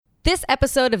This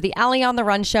episode of the Allie on the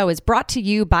Run show is brought to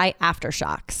you by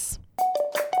Aftershocks.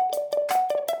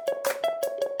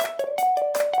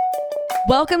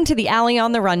 Welcome to the Allie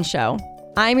on the Run show.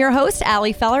 I'm your host,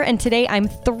 Allie Feller, and today I'm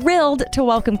thrilled to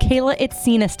welcome Kayla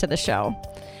Itsines to the show.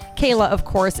 Kayla, of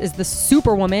course, is the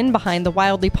superwoman behind the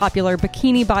wildly popular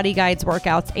Bikini Body Guides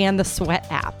workouts and the Sweat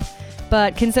app.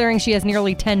 But considering she has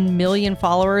nearly 10 million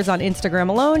followers on Instagram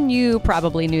alone, you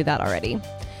probably knew that already.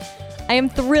 I am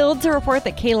thrilled to report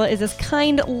that Kayla is as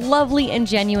kind, lovely, and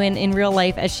genuine in real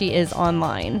life as she is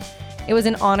online. It was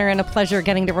an honor and a pleasure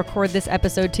getting to record this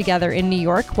episode together in New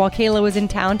York while Kayla was in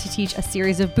town to teach a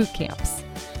series of boot camps.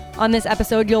 On this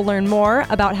episode, you'll learn more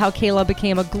about how Kayla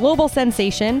became a global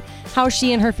sensation, how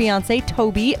she and her fiancé,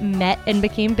 Toby, met and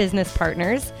became business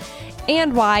partners,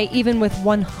 and why, even with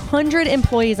 100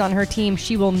 employees on her team,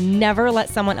 she will never let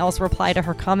someone else reply to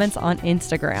her comments on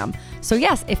Instagram. So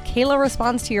yes, if Kayla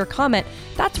responds to your comment,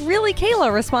 that's really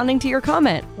Kayla responding to your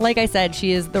comment. Like I said,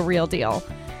 she is the real deal.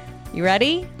 You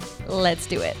ready? Let's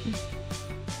do it.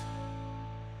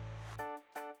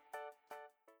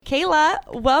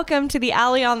 Kayla, welcome to the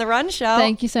Allie on the Run show.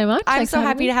 Thank you so much. I'm so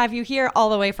happy to have you here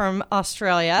all the way from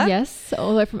Australia. Yes,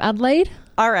 all the way from Adelaide.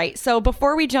 All right. So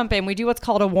before we jump in, we do what's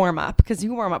called a warm up because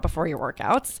you warm up before your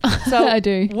workouts. So I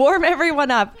do. Warm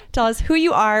everyone up. Tell us who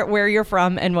you are, where you're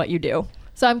from, and what you do.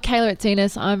 So I'm Kayla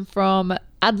Itsines. I'm from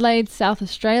Adelaide, South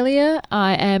Australia.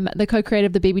 I am the co-creator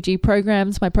of the BBG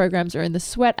programs. My programs are in the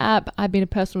Sweat app. I've been a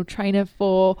personal trainer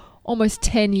for almost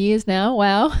 10 years now.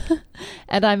 Wow.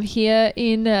 And I'm here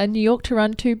in New York to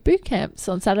run 2 boot camps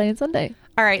on Saturday and Sunday.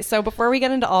 All right. So before we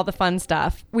get into all the fun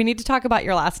stuff, we need to talk about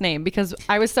your last name because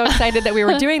I was so excited that we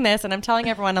were doing this, and I'm telling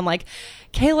everyone, I'm like,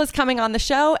 Kayla's coming on the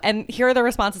show, and here are the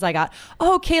responses I got.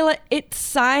 Oh, Kayla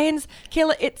Itsines.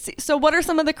 Kayla Itsines. So what are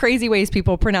some of the crazy ways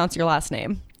people pronounce your last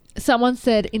name? Someone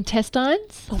said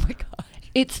intestines. Oh my God.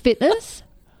 It's fitness.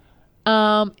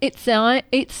 It's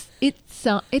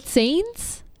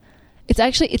scenes. It's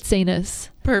actually Itsines.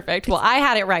 Perfect. Well, I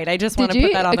had it right. I just want to Did put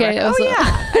you? that on Okay, the record. also- Oh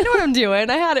yeah, I know what I'm doing.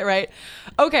 I had it right.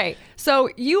 Okay, so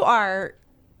you are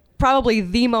probably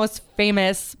the most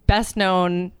famous, best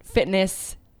known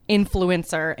fitness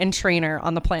influencer and trainer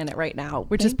on the planet right now,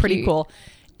 which is pretty cool.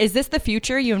 Is this the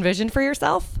future you envisioned for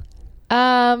yourself?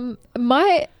 I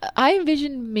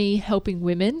envision me helping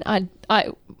women. I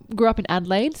grew up in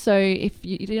Adelaide, so if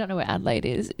you don't know where Adelaide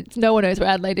is, no one knows where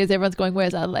Adelaide is. Everyone's going,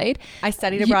 where's Adelaide? I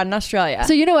studied abroad in Australia.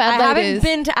 So you know where Adelaide is. I haven't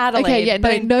been to Adelaide. Okay, yeah,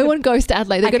 but no one goes to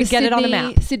Adelaide. They go to get Sydney, it on the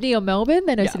map. Sydney or Melbourne.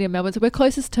 They know Sydney or Melbourne. So we're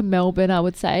closest to Melbourne, I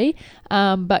would say.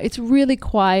 But it's really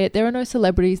quiet. There are no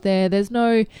celebrities there. There's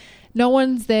no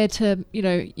one's there to,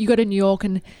 you go to New York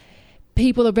and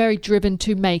people are very driven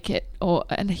to make it,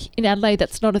 and in Adelaide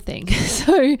that's not a thing.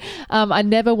 So I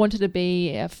never wanted to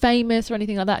be famous or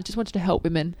anything like that. I just wanted to help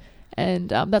women, and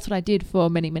that's what I did for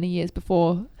many years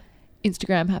before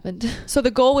Instagram happened. So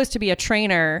the goal was to be a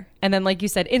trainer, and then like you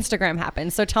said, Instagram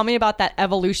happened. So tell me about that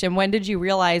evolution. When did you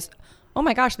realize, oh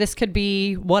my gosh, this could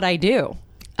be what I do?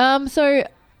 So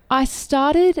I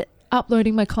started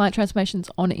uploading my client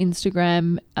transformations on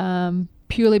Instagram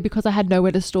purely because I had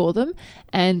nowhere to store them,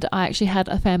 and I actually had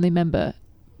a family member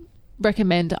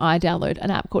recommend I download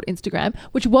an app called Instagram,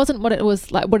 which wasn't what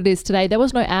it is today. There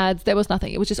was no ads, there was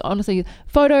nothing. It was just honestly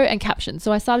photo and caption.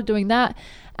 So I started doing that.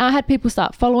 I had people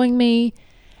start following me,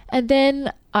 and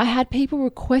then I had people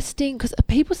requesting, because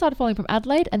people started following from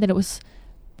Adelaide, and then it was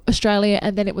Australia,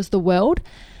 and then it was the world.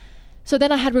 So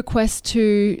then I had requests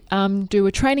to do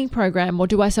a training program, or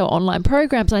do I sell online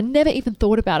programs? And I never even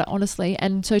thought about it, honestly.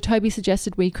 And so Toby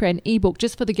suggested we create an ebook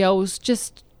just for the girls,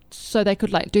 just so they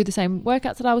could do the same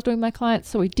workouts that I was doing with my clients.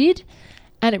 So we did,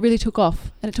 and it really took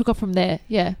off. And it took off from there.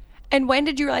 Yeah. And when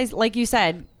did you realize, like you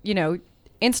said,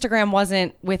 Instagram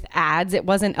wasn't with ads, it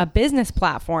wasn't a business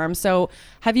platform. So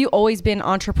have you always been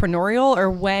entrepreneurial,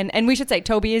 or when, and we should say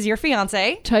Toby is your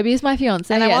fiance. Toby is my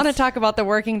fiance. And yes. I want to talk about the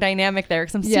working dynamic there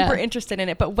because I'm super interested in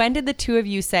it. But when did the two of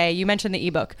you say, you mentioned the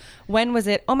ebook, when was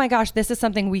it, oh my gosh, this is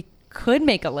something we could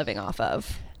make a living off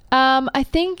of? I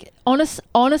think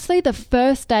honestly, the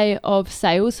first day of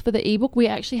sales for the ebook, we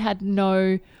actually had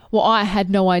I had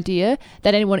no idea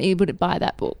that anyone even would buy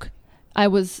that book. I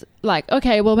was like,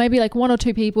 okay, well, maybe 1 or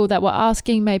 2 people that were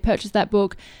asking may purchase that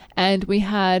book. And we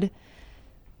had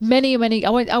many, I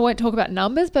won't talk about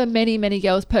numbers, but many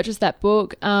girls purchased that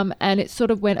book. And it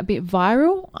sort of went a bit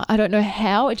viral. I don't know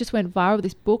how, it just went viral.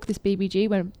 This book, this BBG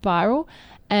went viral.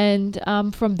 And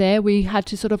from there, we had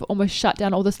to sort of almost shut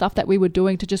down all the stuff that we were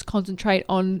doing to just concentrate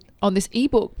on this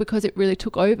ebook because it really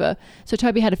took over. So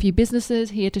Toby had a few businesses.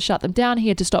 He had to shut them down. He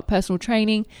had to stop personal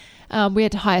training. We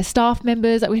had to hire staff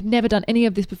members. We had never done any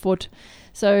of this before.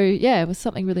 So, yeah, it was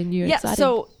something really new and exciting.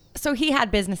 So So he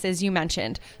had businesses, you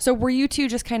mentioned. So were you two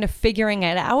just kind of figuring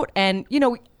it out? And,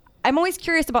 I'm always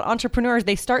curious about entrepreneurs.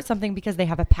 They start something because they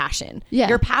have a passion. Yeah.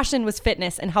 Your passion was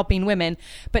fitness and helping women,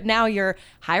 but now you're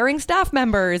hiring staff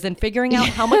members and figuring out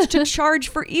how much to charge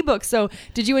for ebooks. So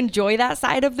did you enjoy that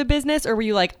side of the business, or were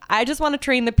you like, I just want to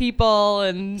train the people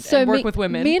and work with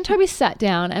women? Me and Toby sat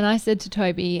down and I said to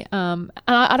Toby, and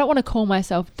I don't want to call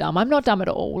myself dumb. I'm not dumb at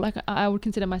all. Like, I would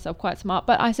consider myself quite smart,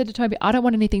 but I said to Toby, I don't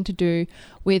want anything to do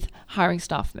with hiring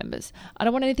staff members. I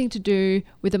don't want anything to do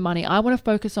with the money. I want to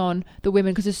focus on the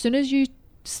women, because as soon as you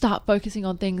start focusing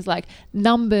on things like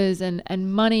numbers and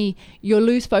money, you'll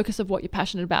lose focus of what you're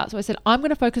passionate about. So I said, I'm going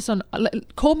to focus on,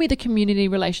 call me the community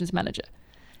relations manager.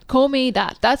 Call me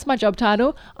that. That's my job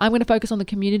title. I'm going to focus on the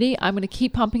community. I'm going to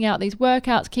keep pumping out these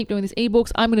workouts, keep doing these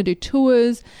ebooks. I'm going to do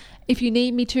tours if you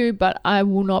need me to, but I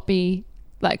will not be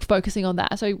like focusing on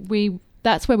that. So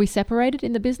that's where we separated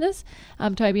in the business,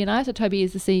 Toby and I. So Toby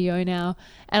is the CEO now,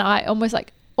 and I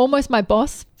almost my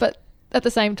boss, but at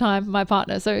the same time, my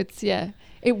partner. So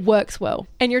it works well.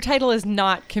 And your title is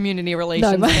not community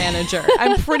relations manager.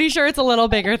 I'm pretty sure it's a little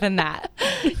bigger than that.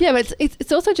 Yeah, but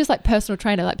it's also just like personal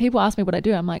trainer. Like, people ask me what I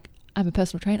do. I'm like, I'm a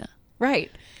personal trainer.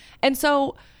 Right. And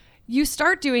so you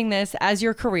start doing this as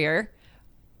your career.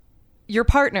 Your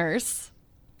partners,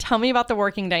 tell me about the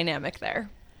working dynamic there.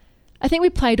 I think we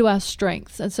play to our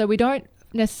strengths. And so we don't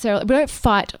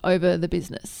fight over the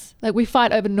business. Like, we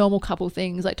fight over normal couple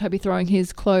things, like Toby throwing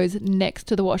his clothes next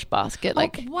to the wash basket.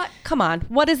 Like, what? Come on.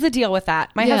 What is the deal with that?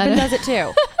 My husband does it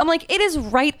too. I'm like, it is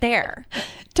right there.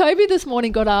 Toby this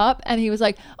morning got up and he was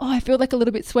like, I feel like a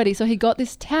little bit sweaty. So he got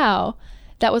this towel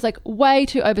that was like way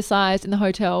too oversized in the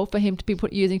hotel for him to be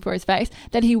using for his face.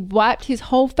 Then he wiped his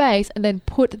whole face and then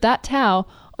put that towel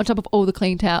on top of all the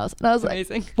clean towels. And I was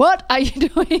amazing. Like, what are you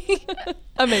doing?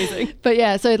 Amazing. But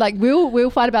yeah, so like we'll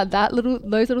fight about those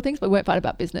little things, but we won't fight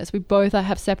about business. We both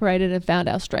have separated and found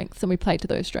our strengths, and we play to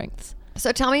those strengths.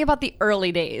 So tell me about the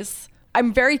early days.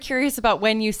 I'm very curious about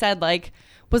when you said, like,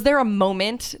 was there a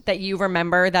moment that you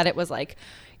remember that it was like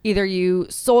either you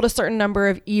sold a certain number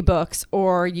of ebooks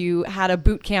or you had a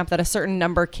boot camp that a certain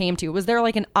number came to? Was there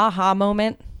like an aha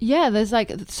moment? Yeah, there's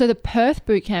like, so the Perth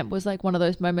boot camp was like one of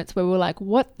those moments where we were like,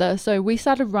 what the? So we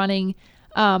started running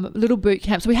little boot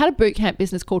camps. So we had a boot camp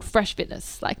business called Fresh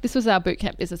Fitness. Like, this was our boot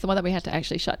camp business, the one that we had to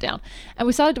actually shut down. And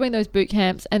we started doing those boot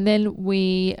camps, and then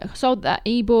we sold that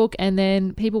ebook, and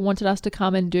then people wanted us to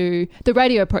come and do, the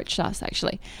radio approached us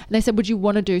actually. And they said, would you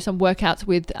want to do some workouts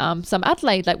with some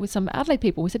Adelaide, like with some Adelaide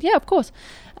people? We said, yeah, of course.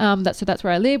 That's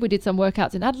where I live. We did some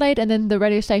workouts in Adelaide, and then the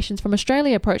radio stations from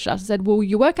Australia approached us and said, well,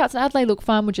 your workouts in Adelaide look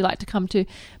fun. Would you like to come to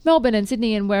Melbourne and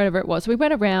Sydney and wherever it was? So we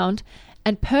went around,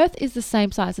 and Perth is the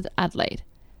same size as Adelaide.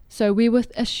 So we were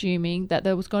assuming that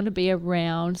there was going to be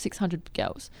around 600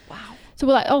 girls. Wow. So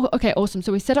we're like, oh, okay, awesome.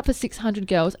 So we set up for 600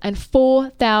 girls, and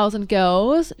 4,000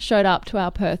 girls showed up to our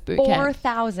Perth boot camp.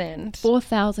 4,000?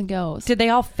 4,000 girls. Did they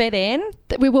all fit in?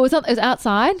 It was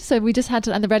outside. So we just had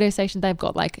to, and the radio station, they've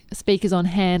got like speakers on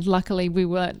hand. Luckily, we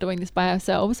weren't doing this by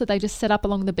ourselves. So they just set up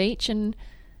along the beach, and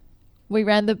we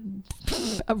ran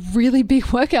a really big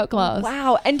workout class.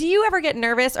 Wow. And do you ever get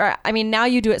nervous? Or, I mean, now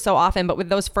you do it so often, but with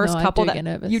those first couple I do get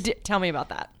nervous. You did, tell me about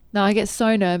that. No, I get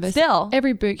so nervous. Still?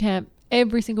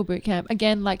 Every single boot camp.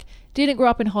 Again, like, didn't grow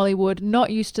up in Hollywood,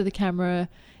 not used to the camera.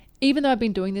 Even though I've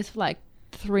been doing this for like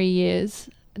 3 years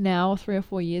now, or 3 or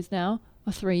 4 years now,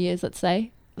 or 3 years, let's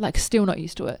say, like, still not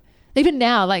used to it. Even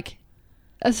now, like,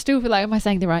 I still feel like, am I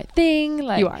saying the right thing?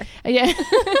 Like, you are. Yeah.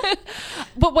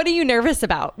 But what are you nervous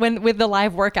about with the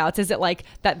live workouts? Is it like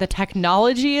that the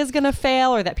technology is going to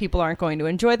fail, or that people aren't going to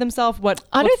enjoy themselves?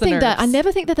 I don't think that. I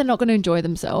never think that they're not going to enjoy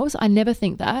themselves. I never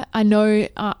think that. I know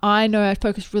I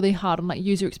focus really hard on like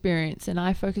user experience, and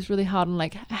I focus really hard on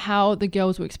like how the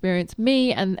girls will experience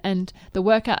me and the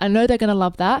workout. I know they're going to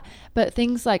love that, but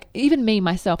things like even me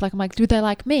myself, like I'm like, do they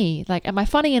like me? Like, am I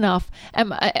funny enough?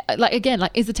 Am I, like, again,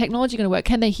 like, is the technology going to work?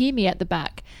 Can they hear me at the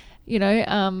back? You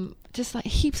know, just like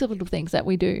heaps of little things that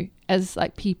we do as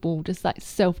like people, just like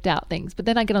self-doubt things. But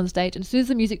then I get on stage, and as soon as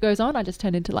the music goes on, I just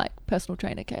turn into like personal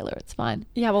trainer Kayla. It's fine.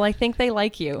 Yeah, well, I think they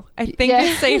like you. I think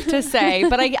it's safe to say,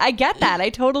 but I get that. I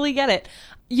totally get it.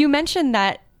 You mentioned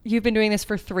that you've been doing this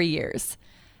for 3 years.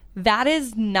 That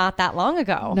is not that long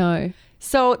ago. No.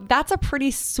 So that's a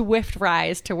pretty swift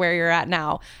rise to where you're at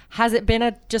now. Has it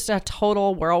been just a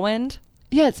total whirlwind?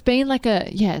 Yeah, it's been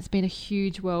a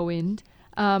huge whirlwind.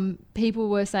 People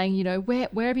were saying, you know,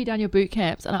 where have you done your boot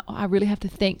camps? And I really have to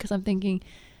think, because I'm thinking,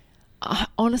 I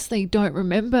honestly don't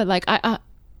remember. Like, I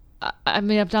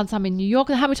mean, I've done some in New York.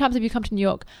 How many times have you come to New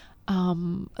York?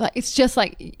 Like, it's just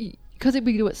like, because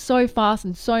we do it so fast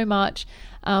and so much.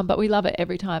 But we love it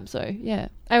every time. So yeah.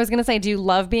 I was going to say, do you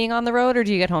love being on the road or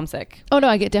do you get homesick? Oh no,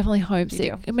 I get definitely homesick.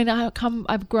 You do. I mean,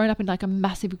 I've grown up in like a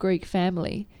massive Greek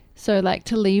family. So like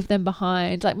to leave them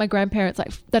behind, like my grandparents,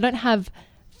 like they don't have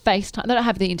FaceTime. They don't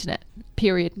have the internet,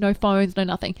 period. No phones, no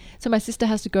nothing. So my sister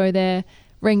has to go there,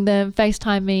 ring them,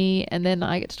 FaceTime me, and then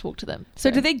I get to talk to them.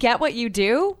 So do they get what you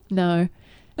do? No,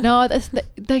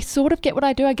 they sort of get what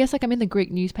I do. I guess like I'm in the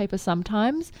Greek newspaper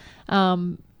sometimes,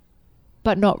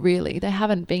 but not really. They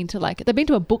haven't been to they've been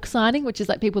to a book signing, which is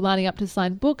like people lining up to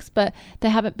sign books, but they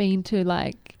haven't been to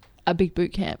like a big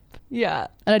boot camp. Yeah.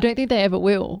 And I don't think they ever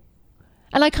will.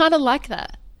 And I kind of like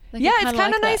that. Like, yeah, it's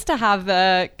kind of nice to have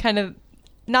the kind of,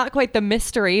 not quite the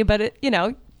mystery, but it,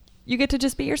 you get to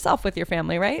just be yourself with your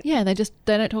family, right? Yeah, they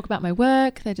don't talk about my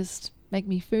work. They just make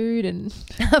me food and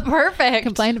perfect.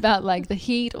 Complain about like the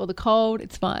heat or the cold.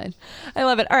 It's fine. I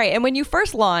love it. All right. And when you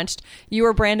first launched, you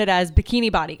were branded as Bikini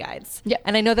Body Guides. Yeah.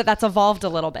 And I know that that's evolved a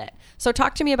little bit. So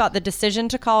talk to me about the decision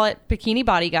to call it Bikini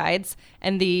Body Guides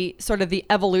and the sort of the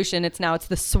evolution. It's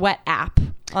the Sweat app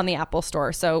on the Apple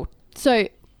Store. So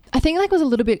I think like was a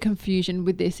little bit confusion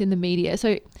with this in the media.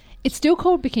 So it's still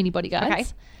called Bikini Body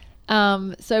Guides.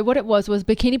 Okay. So what it was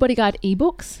Bikini Body Guide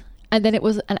ebooks, and then it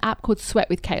was an app called Sweat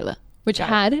with Kayla, which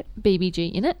had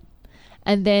BBG in it,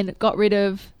 and then got rid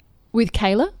of with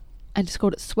Kayla and just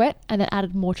called it Sweat, and then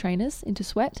added more trainers into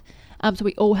Sweat. So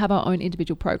we all have our own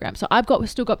individual program. So we've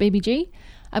still got BBG.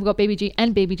 I've got BBG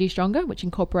and BBG Stronger, which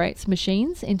incorporates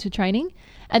machines into training.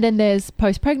 And then there's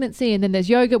post-pregnancy, and then there's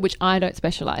yoga, which I don't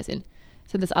specialize in.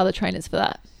 So there's other trainers for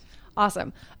that.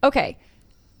 Awesome. Okay.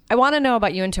 I want to know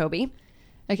about you and Toby.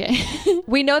 Okay.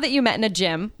 We know that you met in a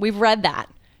gym. We've read that.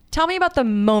 Tell me about the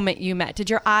moment you met. Did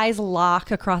your eyes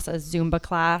lock across a Zumba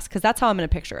class? Because that's how I'm going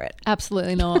to picture it.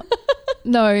 Absolutely not.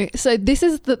 No. So this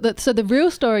is so the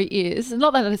real story is,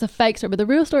 not that it's a fake story, but the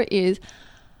real story is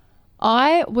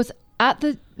I was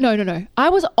I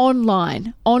was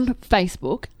online on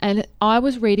Facebook, and I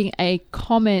was reading a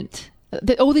comment.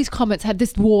 All these comments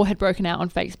this war had broken out on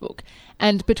Facebook,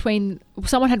 and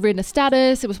someone had written a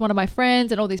status, it was one of my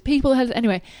friends, and all these people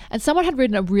and someone had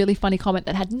written a really funny comment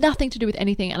that had nothing to do with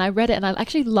anything, and I read it and I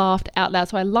actually laughed out loud.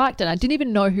 So I liked it, and I didn't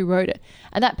even know who wrote it,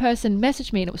 and that person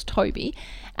messaged me, and it was Toby,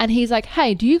 and he's like,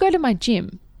 "Hey, do you go to my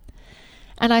gym?"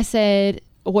 And I said,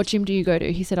 "What gym do you go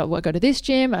to?" He said, "Oh, I go to this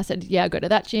gym." And I said, "Yeah, I go to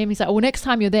that gym." He's like, "Well, next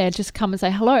time you're there, just come and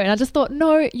say hello." And I just thought,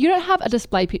 no, you don't have a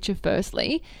display picture.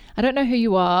 Firstly, I don't know who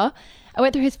you are. I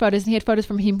went through his photos, and he had photos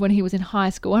from him when he was in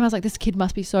high school. And I was like, this kid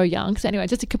must be so young. So anyway,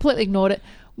 just completely ignored it.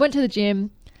 Went to the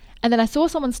gym, and then I saw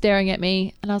someone staring at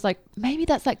me, and I was like, maybe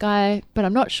that's that guy, but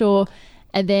I'm not sure.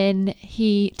 And then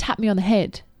he tapped me on the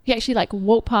head. He actually like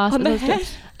walked past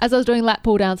as I was doing lat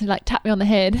pull downs. He like tapped me on the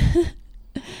head.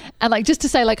 And like just to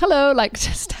say like hello, like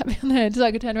just tap me on the head so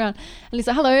I could turn around. And he's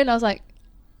like, hello. And I was like,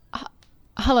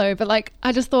 hello. But like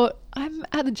I just thought, I'm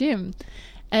at the gym.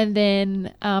 And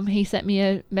then he sent me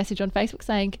a message on Facebook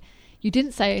saying, you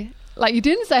didn't say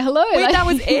hello. Wait, like, that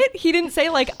was it? He didn't say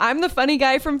like, I'm the funny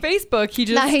guy from Facebook. He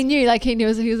just... No, he knew. Like he knew.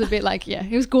 He was a bit like, yeah,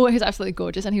 he was gorgeous. He was absolutely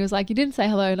gorgeous. And he was like, you didn't say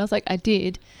hello. And I was like, I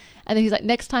did. And then he's like,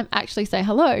 next time actually say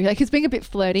hello. Like he's being a bit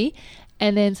flirty.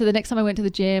 And then so the next time I went to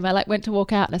the gym, I like went to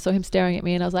walk out, and I saw him staring at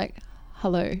me, and I was like,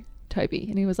 hello, Toby.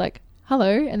 And he was like, hello.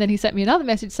 And then he sent me another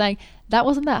message saying, that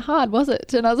wasn't that hard, was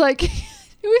it? And I was like,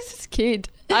 who is this kid?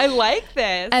 I like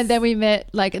this. And then we met,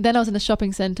 then I was in a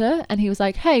shopping center, and he was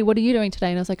like, hey, what are you doing today?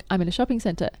 And I was like, I'm in a shopping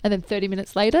center. And then 30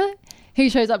 minutes later, he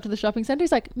shows up to the shopping center.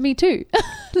 He's like, me too.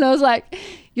 And I was like,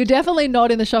 you're definitely not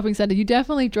in the shopping center. You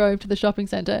definitely drove to the shopping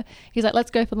center. He's like,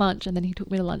 let's go for lunch. And then he took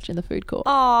me to lunch in the food court.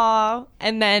 Aww.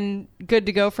 And then good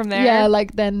to go from there? Yeah,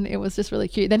 then it was just really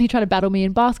cute. Then he tried to battle me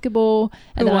in basketball,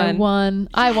 and then I won. Yes.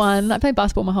 I won. I played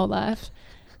basketball my whole life.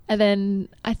 And then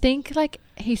I think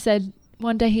he said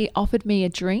one day he offered me a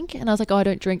drink, and I was like, oh, I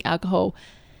don't drink alcohol.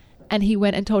 And he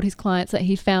went and told his clients that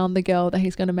he found the girl that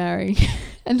he's going to marry.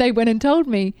 And they went and told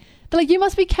me. They're like, you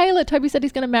must be Kayla. Toby said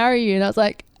he's going to marry you. And I was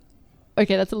like,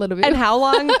 okay, that's a little bit. And how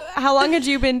long had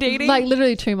you been dating? Like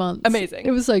literally 2 months. Amazing.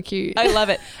 It was so cute. I love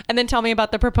it. And then tell me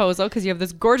about the proposal, because you have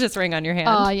this gorgeous ring on your hand.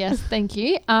 Oh, yes. Thank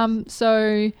you.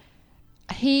 So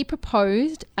he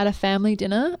proposed at a family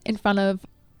dinner in front of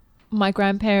my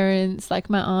grandparents, like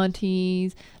my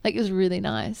aunties. Like it was really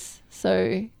nice.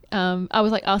 So I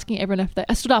was like asking everyone if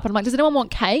I stood up and I'm like, does anyone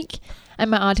want cake?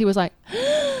 And my auntie was like,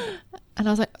 and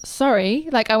I was like, sorry.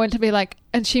 Like I went to be like,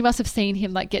 and she must have seen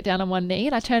him like get down on one knee,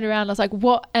 and I turned around and I was like,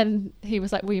 what? And he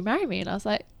was like, will you marry me? And I was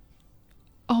like,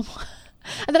 oh my.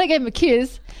 And then I gave him a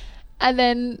kiss, and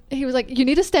then he was like, you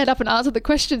need to stand up and answer the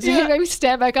questions. So he made me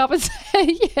stand back up and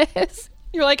say yes.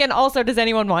 You're like, and also, does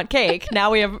anyone want cake?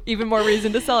 Now we have even more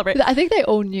reason to celebrate. I think they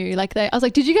all knew. Like I was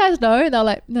like, did you guys know? And they're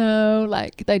like, no.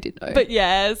 Like they did know. But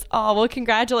yes. Oh, well,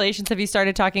 congratulations. Have you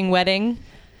started talking wedding?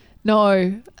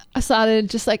 No. I started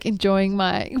just like enjoying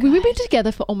we've been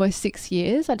together for almost 6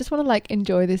 years. I just want to like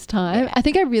enjoy this time. I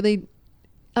think I really,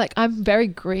 like, I'm very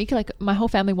Greek. Like my whole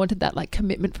family wanted that like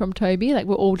commitment from Toby. Like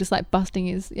we're all just like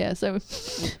busting so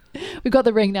we got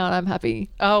the ring now and I'm happy.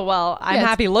 Oh, well, I'm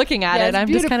happy looking at it. I'm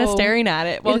beautiful. just kind of staring at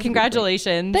it. Well,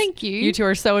 congratulations. Thank you. You two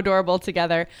are so adorable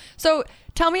together. So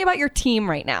tell me about your team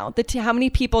right now. How many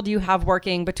people do you have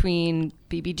working between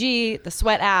BBG, the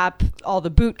Sweat app, all the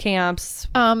boot camps?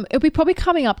 It'll be probably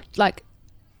coming up like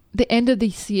the end of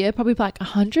this year, probably like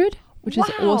 100, which is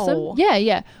awesome.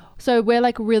 Yeah. So we're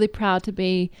like really proud to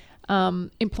be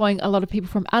employing a lot of people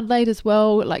from Adelaide as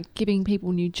well, like giving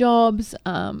people new jobs,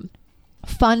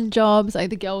 fun jobs. Like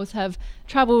the girls have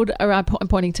traveled around. I'm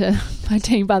pointing to my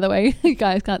team, by the way. You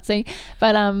guys can't see,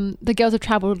 but the girls have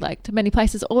traveled like to many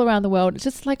places all around the world. It's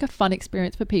just like a fun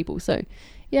experience for people. So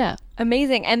yeah,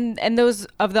 amazing. And those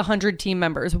of the 100 team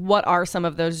members, what are some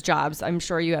of those jobs? I'm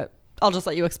sure you have. I'll just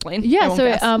let you explain. Yeah,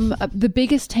 so the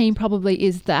biggest team probably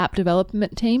is the app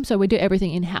development team. So we do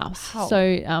everything in-house. Wow.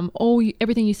 So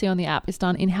everything you see on the app is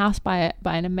done in-house by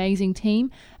an amazing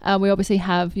team. We obviously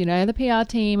have, the PR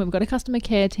team. We've got a customer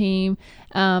care team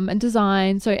and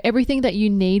design. So everything that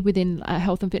you need within a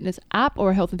health and fitness app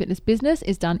or a health and fitness business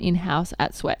is done in-house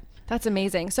at Sweat. That's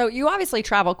amazing. So you obviously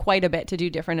travel quite a bit to do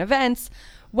different events.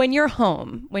 When you're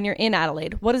home, when you're in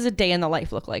Adelaide, what does a day in the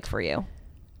life look like for you?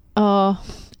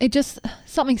 It just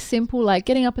something simple like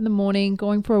getting up in the morning,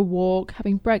 going for a walk,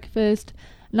 having breakfast.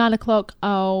 9 o'clock,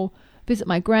 I'll visit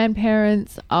my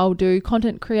grandparents. I'll do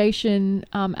content creation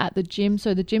at the gym.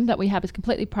 So the gym that we have is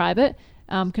completely private,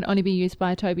 can only be used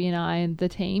by Toby and I and the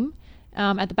team.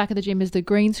 At the back of the gym is the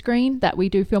green screen that we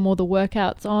do film all the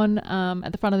workouts on.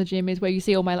 At the front of the gym is where you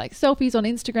see all my like selfies on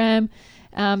Instagram.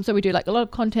 So we do like a lot of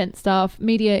content stuff,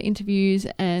 media interviews,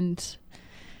 and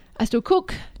I still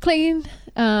cook, clean,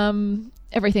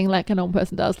 everything like a normal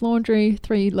person does. Laundry,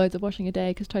 3 loads of washing a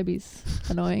day because Toby's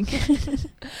annoying.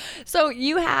 So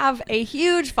you have a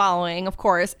huge following, of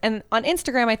course. And on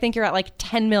Instagram, I think you're at like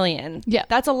 10 million. Yeah.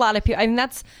 That's a lot of people. I mean,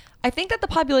 I think that the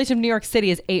population of New York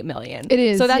City is 8 million. It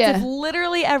is. So that's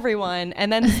literally everyone.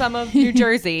 And then some of New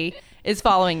Jersey is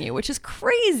following you, which is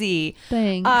crazy.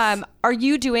 Thanks. Are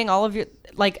you doing all of your,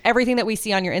 like everything that we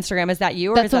see on your Instagram? Is that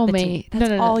you? Or that's is that all the me. That's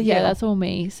no, all you. Yeah, that's all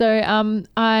me. So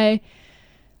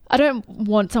I don't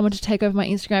want someone to take over my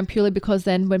Instagram purely because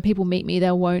then when people meet me,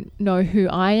 they won't know who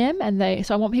I am.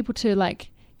 So I want people to like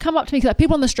come up to me, because like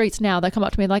people on the streets now, they come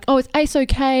up to me like, oh, is Ace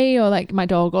okay? Or like my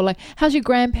dog, or like, how's your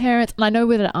grandparents? And I know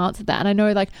where to answer that. And I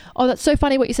know like, oh, that's so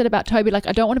funny what you said about Toby. Like,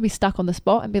 I don't want to be stuck on the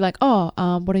spot and be like, oh,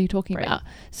 what are you talking about?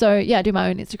 So yeah, I do my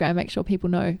own Instagram, make sure people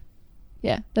know,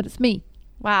 that it's me.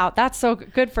 Wow, that's so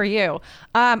good for you.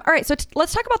 All right, so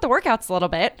let's talk about the workouts a little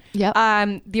bit.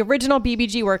 Yeah. The original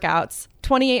BBG workouts,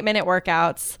 28-minute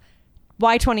workouts.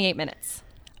 Why 28 minutes?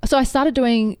 So I started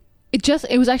doing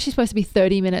it was actually supposed to be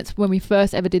 30 minutes when we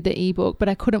first ever did the ebook, but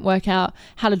I couldn't work out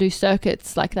how to do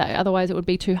circuits like that. Otherwise it would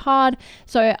be too hard.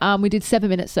 So we did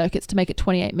 7-minute circuits to make it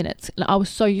 28 minutes. And I was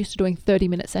so used to doing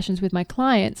 30-minute sessions with my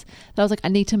clients that I was like, I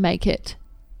need to make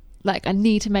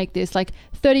this like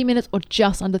 30 minutes or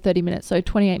just under 30 minutes. So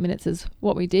 28 minutes is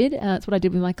what we did. And that's what I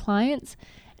did with my clients.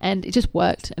 And it just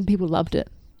worked and people loved it.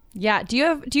 Yeah. Do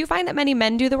you find that many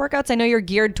men do the workouts? I know you're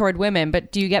geared toward women,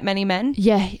 but do you get many men?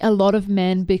 Yeah, a lot of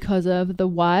men because of the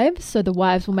wives. So the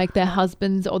wives will make their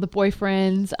husbands or the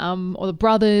boyfriends or the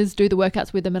brothers do the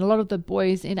workouts with them. And a lot of the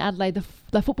boys in Adelaide,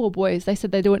 the football boys, they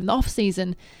said they do it in the off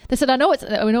season. They said, I know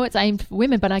it's aimed for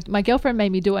women, but my girlfriend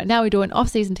made me do it. Now we do it in off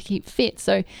season to keep fit.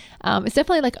 So it's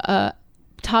definitely like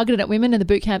targeted at women, and the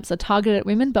boot camps are targeted at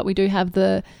women, but we do have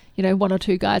the 1 or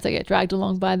 2 guys that get dragged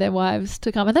along by their wives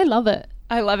to come, and they love it.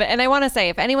 I love it. And I want to say,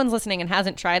 if anyone's listening and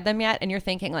hasn't tried them yet and you're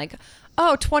thinking like,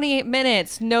 oh, 28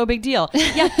 minutes, no big deal.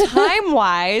 Yeah,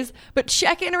 time-wise, but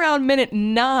check in around minute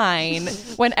 9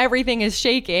 when everything is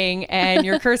shaking and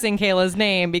you're cursing Kayla's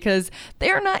name, because they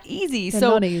are not easy. They're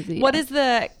not easy. What is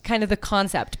the kind of the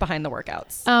concept behind the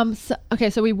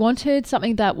workouts? So we wanted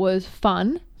something that was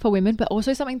fun for women, but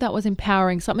also something that was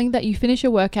empowering, something that you finish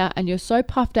your workout and you're so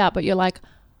puffed out, but you're like,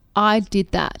 I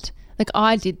did that. Like,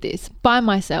 I did this by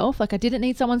myself. Like, I didn't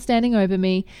need someone standing over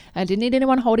me. I didn't need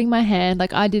anyone holding my hand.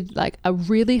 Like, I did like a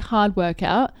really hard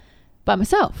workout by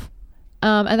myself.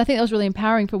 And I think that was really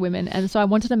empowering for women. And so I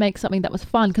wanted to make something that was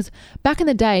fun, because back in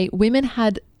the day, women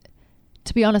had,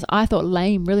 to be honest, I thought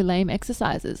really lame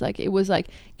exercises. Like, it was like,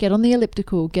 get on the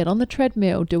elliptical, get on the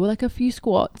treadmill, do like a few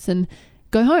squats and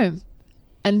go home.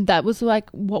 and that was like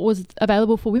what was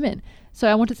available for women. So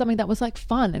I wanted something that was like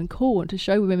fun and cool and to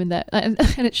show women that, and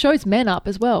it shows men up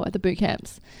as well at the boot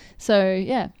camps. So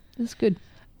yeah, it was good.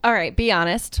 All right, be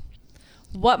honest.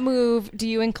 What move do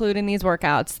you include in these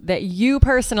workouts that you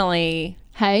personally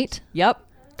hate? Yep.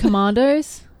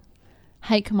 Commandos.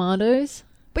 Hate commandos.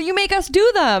 But you make us do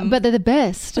them. But they're the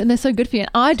best and they're so good for you.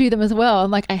 And I do them as well.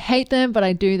 I'm like, I hate them, but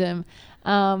I do them.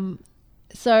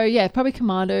 So yeah, probably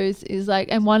commandos is like,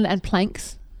 and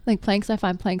planks. Like planks, I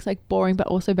find planks like boring, but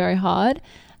also very hard.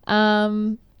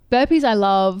 Burpees I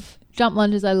love. Jump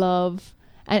lunges I love.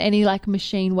 And any like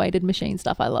weighted machine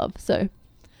stuff I love. So.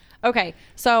 Okay.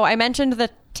 So I mentioned the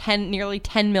nearly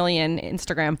 10 million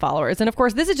Instagram followers. And of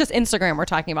course, this is just Instagram we're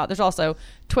talking about. There's also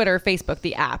Twitter, Facebook,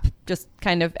 the app, just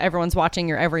kind of everyone's watching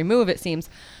your every move, it seems.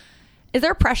 Is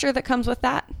there pressure that comes with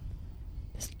that?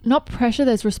 Not pressure.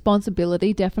 There's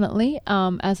responsibility, definitely.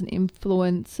 As an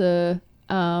influencer,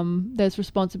 there's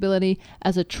responsibility.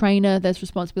 As a trainer, there's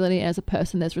responsibility. As a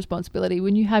person, there's responsibility.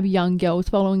 When you have young girls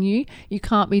following you, you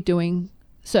can't be doing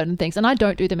certain things, and I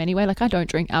don't do them anyway. Like I don't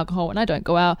drink alcohol and I don't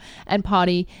go out and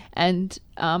party, and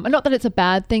not that it's a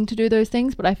bad thing to do those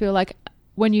things, but I feel like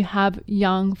when you have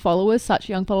young followers, such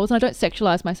young followers, and I don't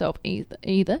sexualize myself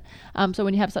either. So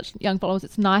when you have such young followers,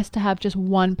 it's nice to have just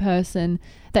one person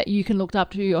that you can look up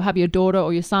to, or have your daughter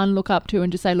or your son look up to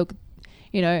and just say, look,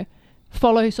 you know,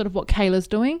 follow sort of what Kayla's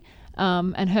doing.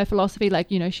 And her philosophy,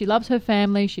 like, you know, she loves her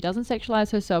family, she doesn't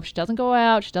sexualize herself, she doesn't go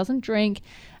out, she doesn't drink.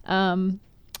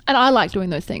 And I like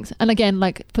doing those things. And again,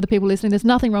 like for the people listening, there's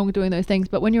nothing wrong with doing those things.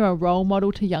 But when you're a role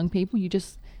model to young people,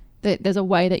 there's a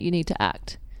way that you need to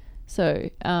act. So,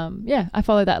 yeah, I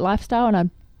follow that lifestyle and I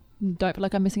don't feel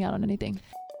like I'm missing out on anything.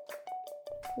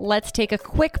 Let's take a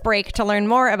quick break to learn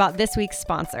more about this week's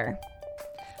sponsor.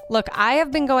 Look, I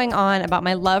have been going on about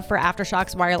my love for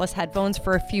Aftershok's wireless headphones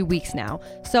for a few weeks now.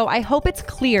 So I hope it's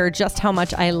clear just how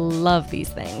much I love these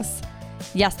things.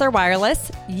 Yes, they're wireless.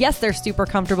 Yes, they're super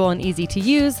comfortable and easy to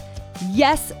use.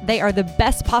 Yes, they are the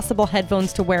best possible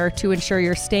headphones to wear to ensure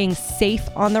you're staying safe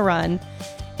on the run.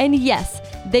 And yes,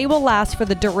 they will last for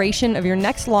the duration of your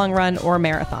next long run or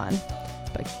marathon.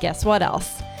 But guess what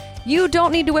else? You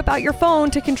don't need to whip out your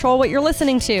phone to control what you're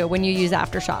listening to when you use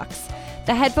Aftershok's.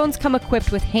 The headphones come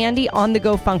equipped with handy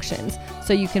on-the-go functions,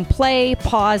 so you can play,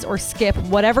 pause, or skip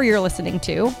whatever you're listening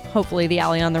to. Hopefully the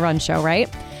Allie on the Run show, right?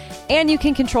 And you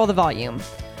can control the volume.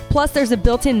 Plus, there's a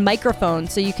built-in microphone,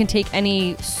 so you can take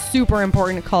any super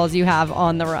important calls you have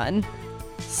on the run.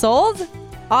 Sold?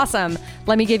 Awesome.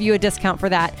 Let me give you a discount for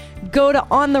that. Go to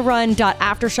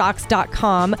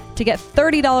ontherun.aftershoks.com to get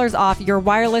 $30 off your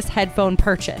wireless headphone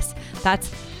purchase. That's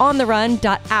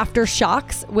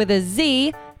ontherun.aftershoks with a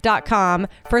Z.com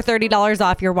for $30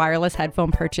 off your wireless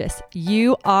headphone purchase.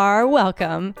 You are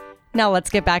welcome. Now let's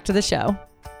get back to the show.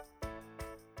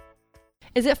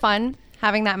 Is it fun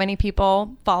having that many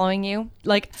people following you?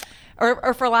 Like,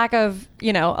 or for lack of,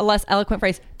 you know, a less eloquent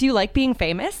phrase, do you like being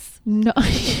famous? No.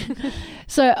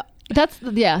 So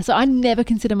I never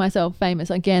consider myself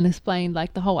famous. Again, explained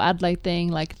like the whole Adelaide thing,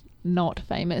 like not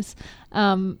famous.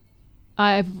 I'm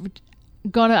actually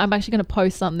going to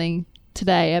post something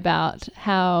today about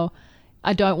how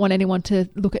I don't want anyone to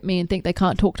look at me and think they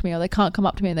can't talk to me or they can't come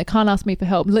up to me and they can't ask me for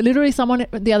help. Literally someone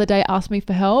the other day asked me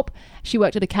for help. She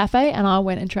worked at a cafe and I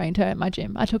went and trained her at my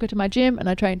gym. I took her to my gym and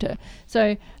I trained her.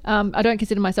 So I don't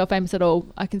consider myself famous at all.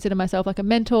 I consider myself like a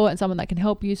mentor and someone that can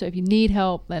help you. So if you need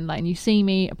help, then like you see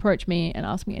me, approach me and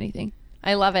ask me anything.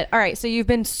 I love it. All right. So you've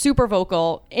been super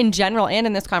vocal in general and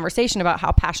in this conversation about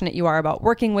how passionate you are about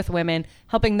working with women,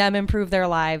 helping them improve their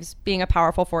lives, being a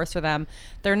powerful force for them.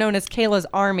 They're known as Kayla's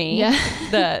Army,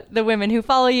 yeah. the women who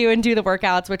follow you and do the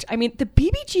workouts, which, I mean, the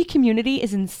BBG community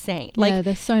is insane. Like, yeah,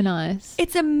 they're so nice.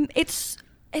 It's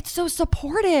so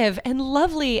supportive and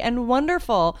lovely and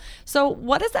wonderful. So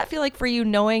what does that feel like for you,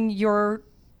 knowing you're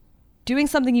doing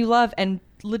something you love and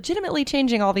legitimately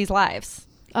changing all these lives?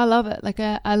 I love it. Like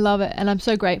I love it. And I'm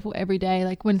so grateful every day.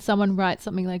 Like when someone writes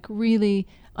something like really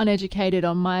uneducated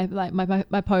on my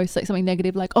post, like something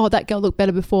negative, like, oh, that girl looked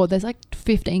better before. There's like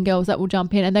 15 girls that will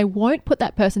jump in and they won't put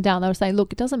that person down. They'll say,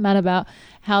 look, it doesn't matter about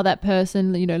how that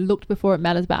person, you know, looked before. It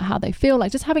matters about how they feel.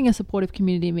 Like just having a supportive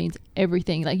community means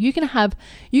everything. Like you can have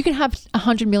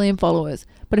 100 million followers,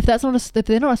 but if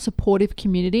they're not a supportive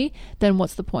community, then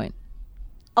what's the point?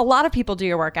 A lot of people do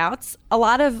your workouts. A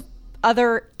lot of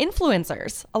other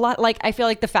influencers, like I feel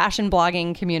like the fashion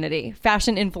blogging community,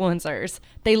 fashion influencers,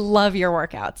 they love your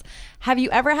workouts. Have you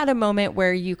ever had a moment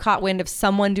where you caught wind of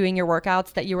someone doing your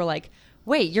workouts that you were like,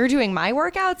 wait, you're doing my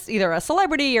workouts? Either a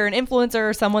celebrity or an influencer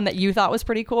or someone that you thought was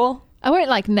pretty cool? I won't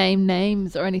like name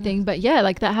names or anything, but yeah,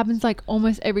 like that happens like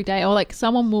almost every day. Or like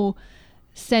someone will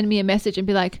send me a message and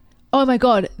be like, oh my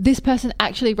God, this person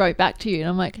actually wrote back to you. And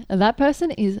I'm like, that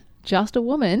person is just a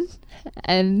woman.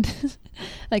 And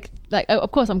like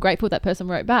of course I'm grateful that person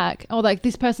wrote back. Oh, like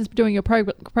this person's doing your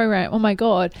program. Oh my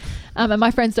God. And my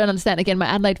friends don't understand. Again, my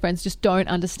Adelaide friends just don't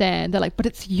understand. They're like, but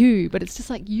it's you. But it's just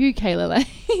like you, Kayla. Like,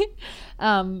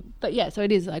 but yeah, so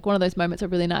it is like one of those moments are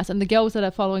really nice. And the girls that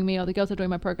are following me or the girls that are doing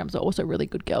my programs are also really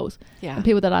good girls. Yeah. And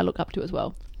people that I look up to as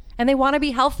well. And they want to be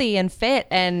healthy and fit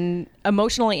and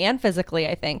emotionally and physically,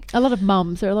 I think. A lot of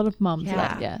mums. There are a lot of mums.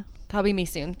 Yeah. Yeah. That'll be me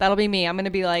soon. That'll be me. I'm going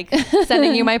to be like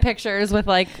sending you my pictures with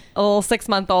like a little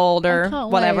 6-month-old or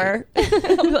whatever.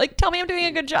 I'll be like, tell me I'm doing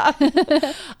a good job.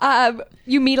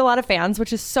 You meet a lot of fans,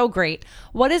 which is so great.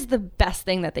 What is the best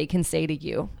thing that they can say to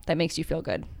you that makes you feel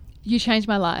good? You changed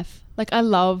my life. Like I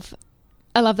love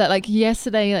that. Like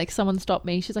yesterday, like someone stopped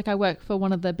me. She's like, I work for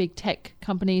one of the big tech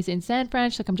companies in San Fran.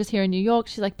 She's like, I'm just here in New York.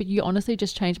 She's like, but you honestly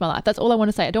just changed my life. That's all I want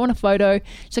to say. I don't want a photo.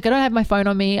 She's like, I don't have my phone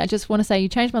on me. I just want to say you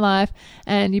changed my life.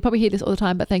 And you probably hear this all the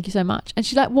time, but thank you so much. And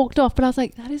she like walked off. But I was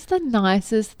like, that is the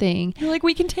nicest thing. You're like,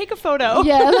 we can take a photo.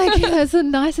 Yeah, like it's the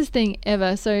nicest thing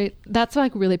ever. So that's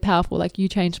like really powerful. Like you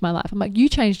changed my life. I'm like, you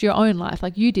changed your own life.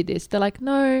 Like you did this. They're like,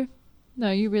 no,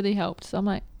 you really helped. So I'm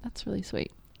like, that's really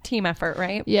sweet. Team effort,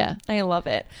 right? Yeah. I love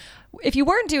it. If you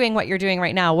weren't doing what you're doing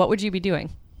right now, what would you be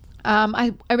doing?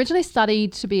 I originally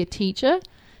studied to be a teacher.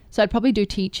 So I'd probably do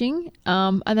teaching,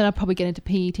 and then I'd probably get into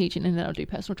PE teaching, and then I'll do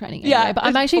personal training. Anyway. Yeah, but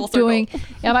I'm actually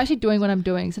doing what I'm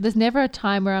doing. So there's never a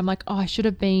time where I'm like, oh, I should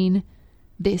have been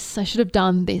this. I should have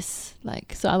done this.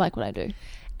 Like, so I like what I do.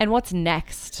 And what's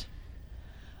next?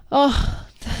 Oh,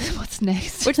 what's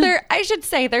next? Which I should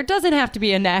say, there doesn't have to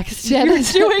be a next. Yeah, you're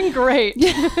doing great.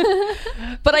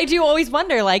 But I do always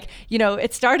wonder, like, you know,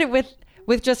 it started with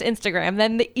just Instagram,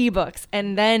 then the ebooks,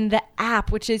 and then the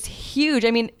app, which is huge.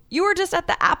 I mean, you were just at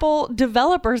the Apple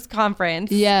Developers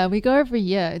Conference. Yeah, we go every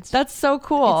year. That's so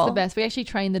cool. It's the best. We actually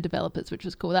trained the developers, which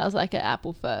was cool. That was like an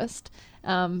Apple first.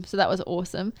 So that was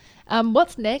awesome.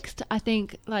 What's next? I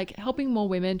think like helping more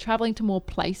women, traveling to more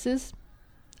places.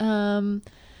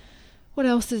 What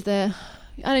else is there?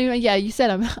 I don't know. Yeah, you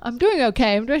said I'm doing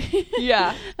okay. I'm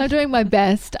doing my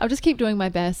best. I'll just keep doing my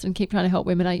best and keep trying to help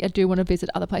women. I do want to visit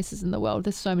other places in the world.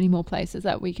 There's so many more places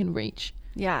that we can reach.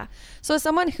 Yeah. So as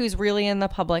someone who's really in the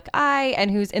public eye and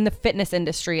who's in the fitness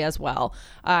industry as well,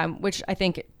 which I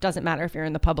think it doesn't matter if you're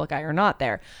in the public eye or not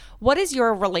there. What is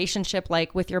your relationship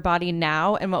like with your body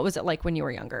now? And what was it like when you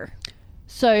were younger?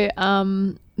 So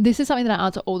this is something that I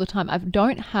answer all the time. I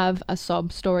don't have a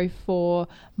sob story for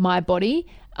my body.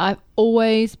 I've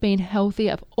always been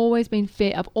healthy. I've always been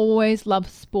fit. I've always loved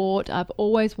sport. I've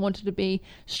always wanted to be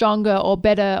stronger or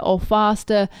better or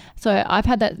faster. So I've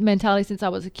had that mentality since I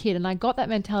was a kid. And I got that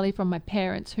mentality from my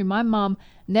parents, who my mum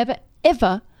never,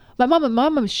 ever, my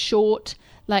mum is short.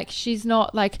 Like she's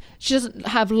not like, she doesn't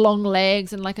have long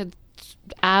legs and like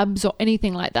abs or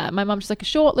anything like that. My mum's just like a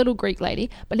short little Greek lady,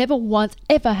 but never once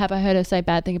ever have I heard her say a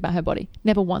bad thing about her body.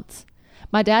 Never once.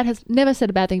 My dad has never said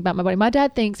a bad thing about my body. My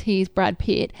dad thinks he's Brad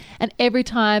Pitt, and every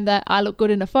time that I look good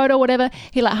in a photo or whatever,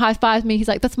 he like high fives me. He's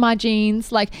like, that's my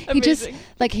genes. Like he Amazing. just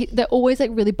like they're always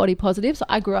like really body positive. So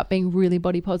I grew up being really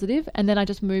body positive, and then I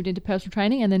just moved into personal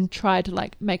training and then tried to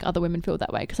like make other women feel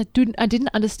that way, because I didn't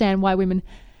understand why women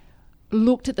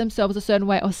looked at themselves a certain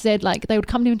way or said, like, they would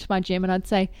come into my gym and I'd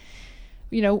say,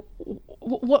 you know,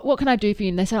 what can I do for you?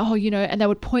 And they say, oh, you know, and they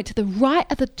would point to the right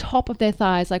at the top of their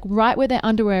thighs, like right where their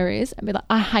underwear is, and be like,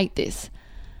 I hate this.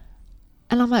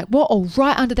 And I'm like, what? Or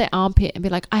right under their armpit and be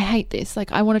like, I hate this.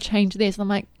 Like, I want to change this. And I'm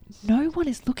like, no one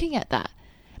is looking at that.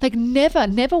 Like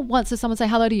never once does someone say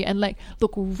hello to you and like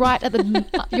look right at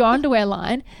the your underwear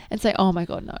line and say, oh my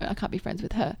God, no, I can't be friends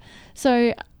with her.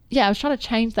 So yeah, I was trying to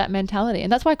change that mentality.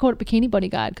 And that's why I called it Bikini Body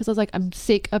Guide, because I was like, I'm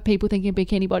sick of people thinking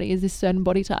bikini body is this certain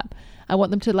body type. I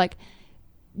want them to like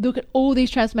look at all these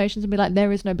transformations and be like,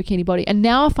 there is no bikini body. And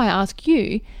now if I ask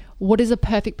you, what is a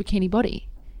perfect bikini body?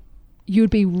 You would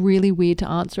be really weird to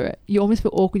answer it. You almost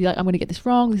feel awkward. You're like, I'm going to get this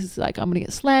wrong. This is like, I'm going to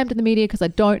get slammed in the media because I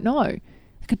don't know.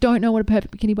 Like, I don't know what a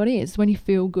perfect bikini body is. It's when you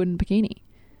feel good in bikini.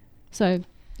 So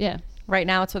yeah. Right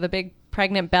now it's with a big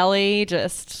pregnant belly,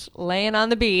 just laying on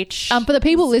the beach. For the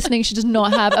people listening, she does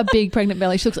not have a big pregnant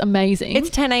belly. She looks amazing. It's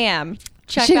 10 a.m.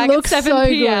 Check she back looks at 7 so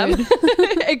p.m. good.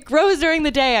 It grows during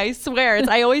the day, I swear.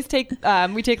 I always take,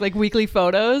 we take like weekly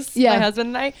photos, yeah. my husband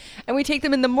and I, and we take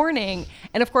them in the morning.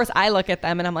 And of course I look at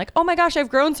them and I'm like, oh my gosh, I've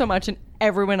grown so much. And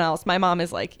everyone else, my mom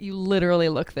is like, you literally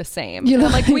look the same. And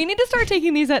I'm like, we need to start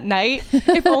taking these at night,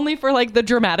 if only for like the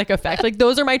dramatic effect. Like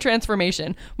those are my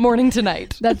transformation, morning to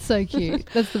night. That's so cute.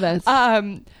 That's the best.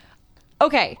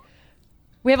 Okay.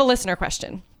 We have a listener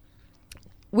question.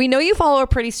 we know you follow a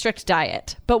pretty strict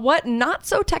diet, but what not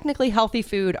so technically healthy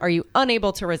food are you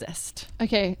unable to resist?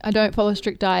 Okay, I don't follow a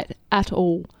strict diet at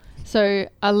all. So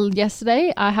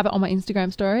yesterday, I have it on my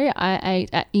Instagram story. I ate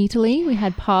at Italy. We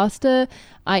had pasta.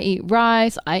 I eat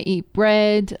rice. I eat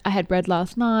bread. I had bread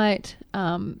last night.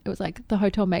 It was like the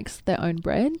hotel makes their own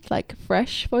bread, like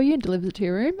fresh for you and delivers it to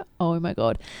your room. Oh my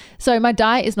God. So my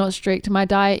diet is not strict. My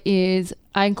diet is,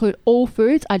 I include all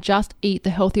foods. I just eat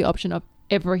the healthy option of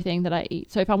everything that I eat.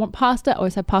 So if I want pasta, I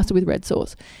always have pasta with red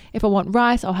sauce. If I want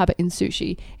rice, I'll have it in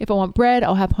sushi. If I want bread,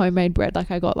 I'll have homemade bread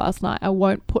like I got last night. I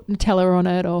won't put Nutella on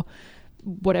it or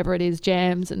whatever it is,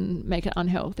 jams, and make it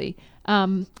unhealthy.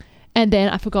 And then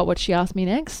I forgot what she asked me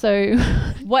next. So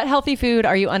what healthy food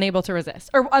are you unable to resist?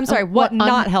 Or I'm sorry, what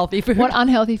not healthy food? What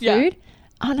unhealthy food?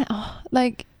 Yeah.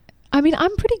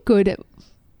 I'm pretty good at,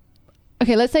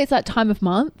 okay, let's say it's that time of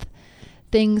month.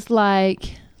 Things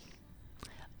like,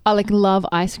 I love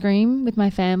ice cream with my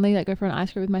family, go for an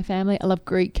ice cream with my family. I love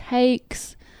Greek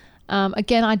cakes.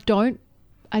 Again, I don't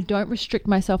restrict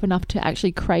myself enough to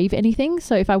actually crave anything.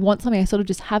 So if I want something, I sort of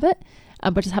just have it,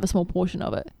 but just have a small portion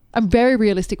of it. I'm very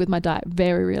realistic with my diet,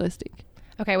 very realistic.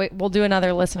 Okay, wait, we'll do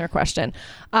another listener question.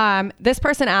 This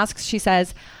person asks, she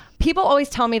says, people always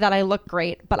tell me that I look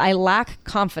great, but I lack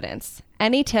confidence.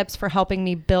 Any tips for helping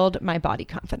me build my body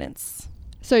confidence?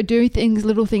 So do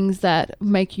little things that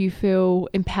make you feel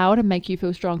empowered and make you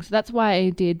feel strong. So that's why I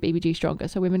did BBG Stronger,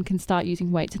 so women can start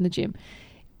using weights in the gym.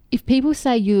 If people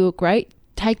say you look great,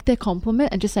 take their compliment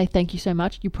and just say, thank you so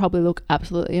much. You probably look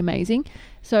absolutely amazing.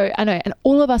 So I know, and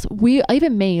all of us,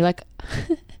 even me,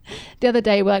 the other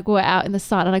day, we were out in the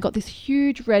sun and I got this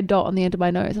huge red dot on the end of my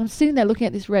nose. I'm sitting there looking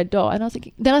at this red dot and I was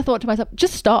thinking, then I thought to myself,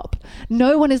 just stop.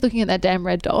 No one is looking at that damn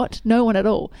red dot. No one at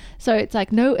all. So it's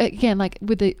no, again,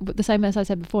 with the same as I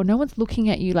said before, no one's looking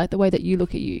at you like the way that you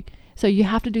look at you. So you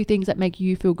have to do things that make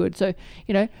you feel good. So,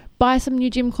 buy some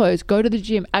new gym clothes, go to the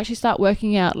gym, actually start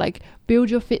working out, build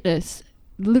your fitness,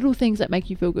 little things that make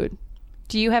you feel good.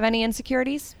 Do you have any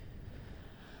insecurities?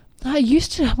 I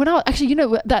used to, when I was actually,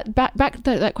 back to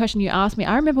that question you asked me,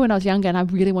 I remember when I was younger and I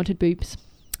really wanted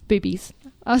boobies.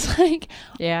 I was like,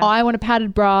 yeah, I want a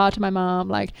padded bra to my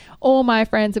mom. All my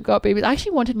friends have got boobies. I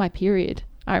actually wanted my period.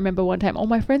 I remember one time all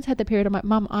my friends had their period. I'm like,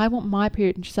 Mum, I want my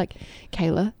period. And she's like,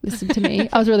 Kayla, listen to me.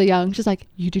 I was really young. She's like,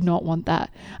 you do not want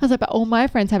that. I was like, but all my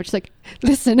friends have it. She's like,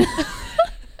 listen.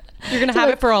 You're going to have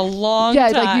it for a long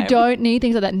time. Yeah, you don't need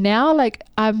things like that. Now,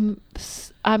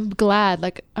 I'm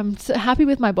glad. I'm so happy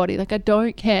with my body. I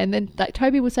don't care. And then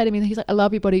Toby would say to me, he's like, I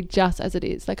love your body just as it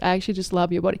is. I actually just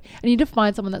love your body. And you need to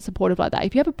find someone that's supportive like that.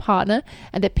 If you have a partner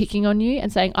and they're picking on you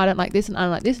and saying, I don't like this and I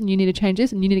don't like this and you need to change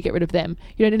this and you need to get rid of them.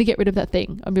 You don't need to get rid of that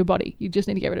thing of your body. You just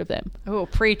need to get rid of them. Oh,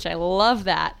 preach. I love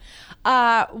that.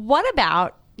 What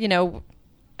about,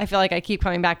 I feel like I keep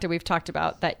coming back to, we've talked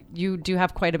about that you do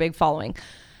have quite a big following.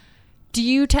 Do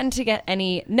you tend to get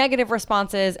any negative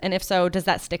responses? And if so, does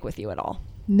that stick with you at all?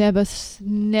 Never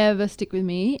stick with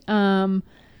me.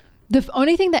 The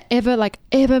only thing that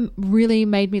ever really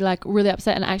made me really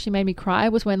upset and actually made me cry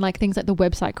was when things like the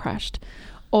website crashed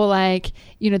or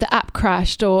the app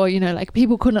crashed or,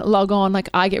 people couldn't log on.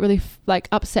 I get really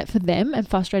upset for them and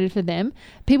frustrated for them.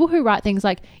 People who write things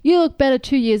like, you look better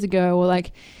 2 years ago, or I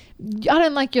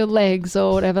don't like your legs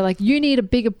or whatever. You need a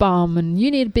bigger bum and you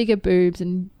need bigger boobs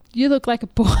and you look like a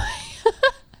boy.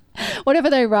 Whatever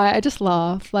they write, I just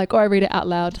laugh. Or I read it out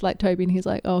loud to Toby and he's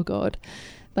like, oh God,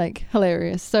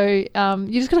 hilarious. So you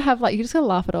just gotta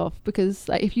laugh it off because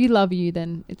if you love you,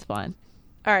 then it's fine.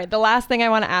 All right. The last thing I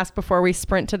want to ask before we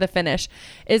sprint to the finish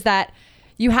is that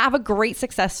you have a great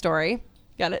success story.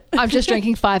 Got it? I'm just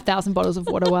drinking 5,000 bottles of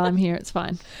water while I'm here. It's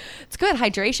fine. It's good.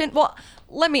 Hydration. Well,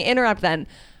 let me interrupt then.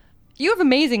 You have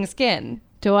amazing skin.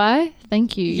 Do I?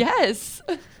 Thank you. Yes.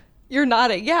 You're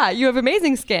nodding. Yeah, you have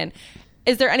amazing skin.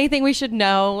 Is there anything we should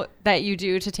know that you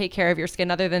do to take care of your skin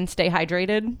other than stay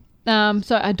hydrated?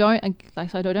 So I don't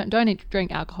need to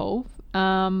drink alcohol.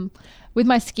 With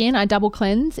my skin, I double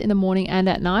cleanse in the morning and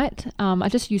at night. I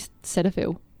just use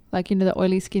Cetaphil, the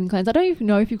oily skin cleanse. I don't even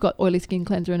know if you've got oily skin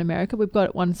cleanser in America. We've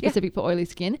got one specific for oily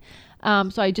skin.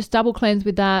 So I just double cleanse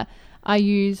with that. I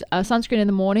use a sunscreen in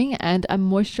the morning and a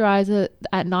moisturizer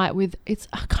at night I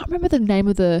can't remember the name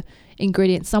of the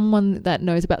ingredient. Someone that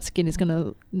knows about skin is going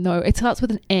to know. It starts with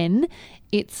an N.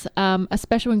 It's a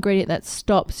special ingredient that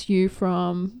stops you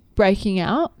from breaking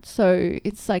out. So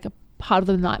it's a part of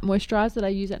the night moisturizer that I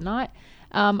use at night.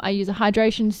 I use a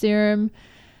hydration serum.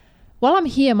 While I'm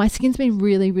here, my skin's been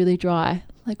really, really dry.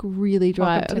 Really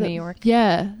dry. Welcome to New York.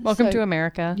 Yeah. Welcome to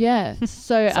America. Yeah.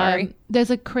 So Sorry. there's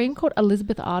a cream called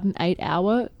Elizabeth Arden 8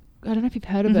 Hour I don't know if you've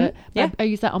heard of it. Yeah. I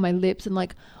use that on my lips and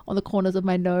like on the corners of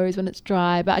my nose when it's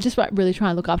dry. But I just like, really try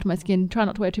and look after my skin. Try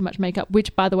not to wear too much makeup,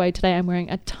 which by the way, today I'm wearing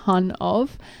a ton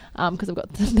of because I've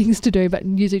got some things to do, but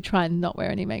usually try and not wear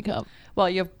any makeup. Well,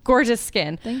 you have gorgeous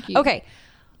skin. Thank you. Okay.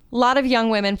 A lot of young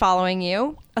women following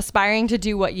you, aspiring to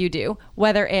do what you do,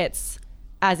 whether it's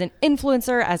as an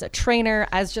influencer, as a trainer,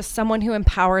 as just someone who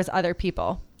empowers other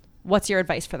people. What's your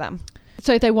advice for them?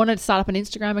 So if they want to start up an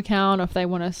Instagram account or if they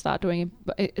want to start doing,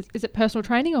 is it personal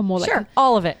training or more like? Sure,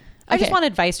 all of it. I Okay. just want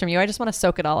advice from you. I just want to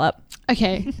soak it all up.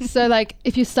 Okay. So like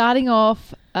if you're starting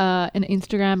off an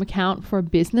Instagram account for a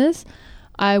business,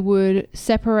 I would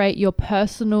separate your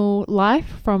personal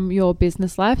life from your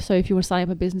business life. So if you were starting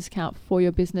up a business account for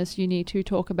your business, you need to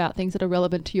talk about things that are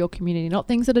relevant to your community, not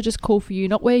things that are just cool for you,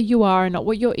 not where you are and not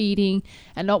what you're eating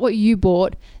and not what you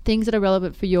bought, things that are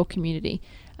relevant for your community.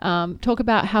 Talk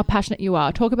about how passionate you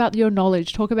are. Talk about your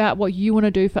knowledge. Talk about what you want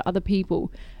to do for other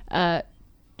people.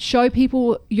 Show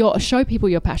people your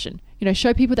passion. You know,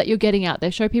 show people that you're getting out there.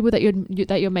 Show people that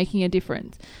you're making a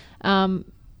difference.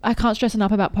 I can't stress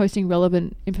enough about posting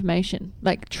relevant information.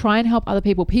 Like, try and help other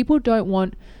people. People don't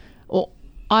want, or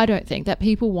I don't think that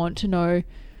people want to know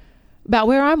about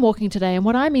where I'm walking today and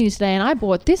what I'm eating today, and I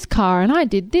bought this car and I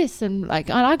did this and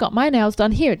like I got my nails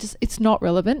done here. It's not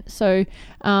relevant. So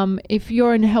if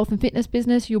you're in a health and fitness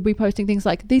business, you'll be posting things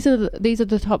like these are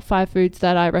the top 5 foods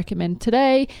that I recommend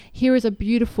today. Here is a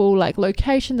beautiful like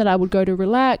location that I would go to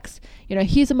relax. You know,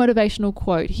 here's a motivational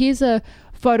quote. Here's a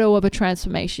photo of a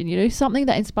transformation. You know, something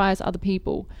that inspires other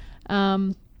people.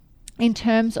 In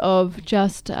terms of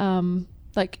just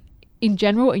like in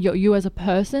general, you as a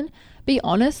person. Be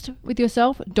honest with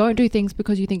yourself. Don't do things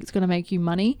because you think it's going to make you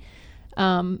money.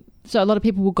 So a lot of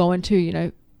people will go into, you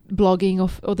know, blogging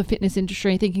or the fitness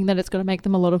industry thinking that it's going to make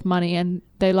them a lot of money, and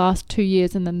they last 2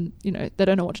 years and then, you know, they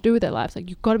don't know what to do with their lives. Like,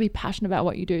 you've got to be passionate about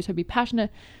what you do. So be passionate,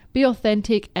 be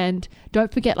authentic, and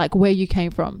don't forget like where you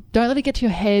came from. Don't let it get to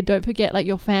your head. Don't forget like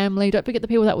your family. Don't forget the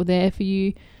people that were there for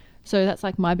you. So that's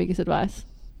like my biggest advice.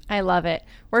 I love it.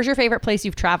 Where's your favorite place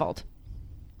you've traveled?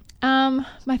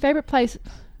 My favorite place...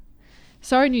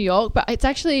 Sorry, New York, but it's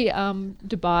actually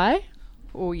Dubai.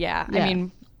 Oh, yeah. Yeah. I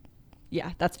mean,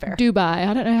 yeah, that's fair. Dubai.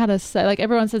 I don't know how to say, like,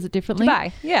 everyone says it differently.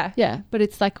 Dubai, yeah. Yeah, but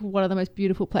it's like one of the most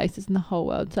beautiful places in the whole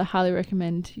world. So I highly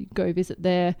recommend you go visit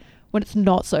there when it's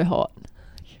not so hot.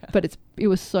 Yeah. But it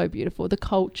was so beautiful. The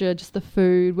culture, just the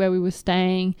food, where we were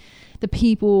staying, the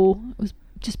people, it was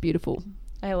just beautiful.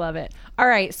 I love it. All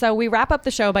right. So we wrap up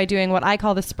the show by doing what I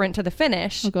call the sprint to the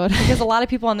finish. Oh, God. Because a lot of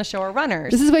people on the show are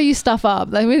runners. This is where you stuff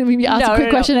up. Like when you ask a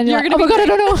quick question and you're like, oh my God, I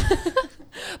don't know.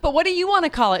 But what do you want to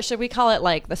call it? Should we call it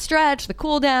like the stretch, the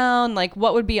cool down? Like,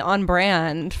 what would be on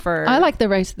brand for... I like the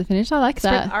race to the finish. I like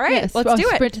sprint. that. All right. Yes. Let's do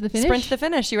it. Sprint to the finish. Sprint to the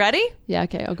finish. You ready? Yeah.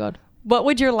 Okay. Oh, God. What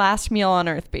would your last meal on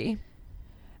earth be?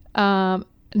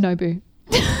 Nobu.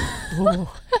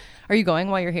 Are you going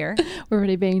while you're here? We've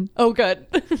already been. Oh, good.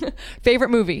 Favorite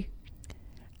movie?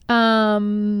 Oh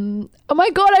my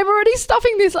God, I'm already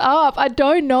stuffing this up. I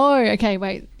don't know. Okay,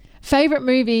 wait. Favorite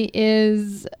movie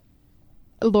is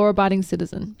Law Abiding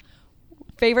Citizen.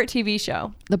 Favorite TV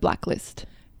show? The Blacklist.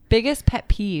 Biggest pet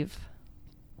peeve?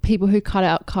 People who cut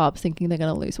out carbs thinking they're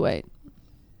going to lose weight.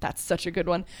 That's such a good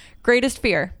one. Greatest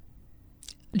fear?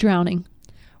 Drowning.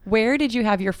 Where did you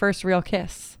have your first real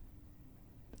kiss?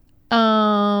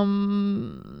 I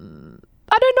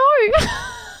don't know.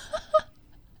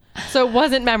 So it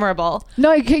wasn't memorable.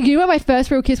 No, you know what my first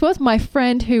real kiss was? My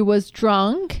friend who was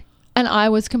drunk and I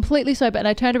was completely sober, and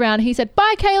I turned around and he said,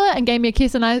 "Bye, Kayla," and gave me a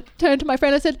kiss, and I turned to my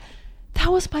friend and I said, "That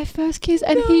was my first kiss,"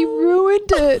 and he ruined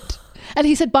it. And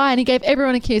he said bye and he gave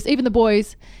everyone a kiss, even the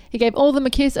boys. He gave all of them a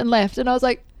kiss and left, and I was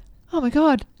like, oh my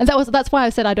God. And that's why I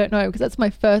said I don't know, because that's my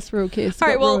first real kiss. All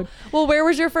right, well, where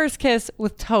was your first kiss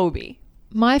with Toby?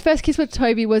 My first kiss with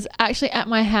Toby was actually at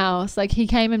my house. Like, he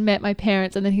came and met my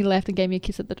parents and then he left and gave me a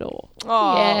kiss at the door.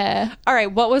 Oh, yeah. All right.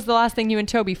 What was the last thing you and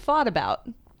Toby fought about?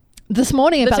 This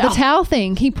morning about the towel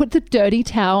thing. He put the dirty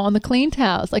towel on the clean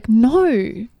towels. Like,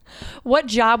 no. What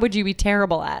job would you be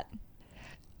terrible at?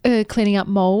 Cleaning up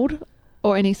mold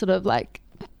or any sort of like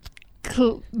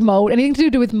mold. Anything to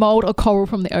do with mold or coral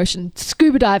from the ocean.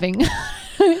 Scuba diving.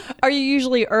 Are you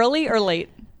usually early or late?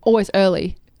 Always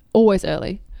early. Always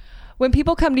early. When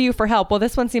people come to you for help, well,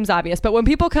 this one seems obvious, but when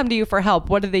people come to you for help,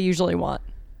 what do they usually want?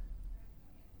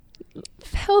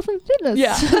 Health and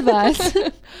fitness advice.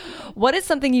 What is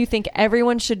something you think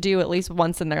everyone should do at least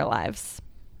once in their lives?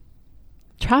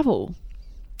 Travel.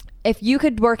 If you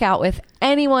could work out with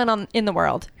anyone in the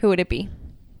world, who would it be?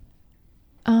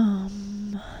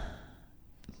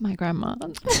 My grandma.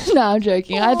 No, I'm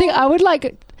joking. I think I would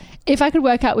like, if I could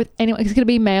work out with anyone, it's going to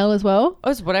be male as well. Oh,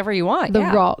 it's whatever you want. The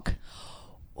Rock.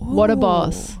 Ooh, what a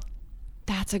boss.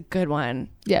 That's a good one.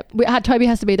 Yep. Toby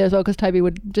has to be there as well because Toby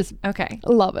would just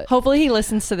love it. Hopefully he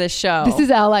listens to this show. This is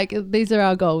these are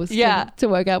our goals to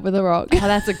work out with The Rock. Oh,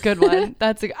 that's a good one.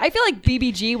 I feel like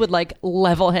BBG would like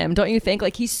level him, don't you think?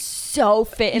 Like he's so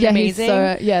fit and amazing.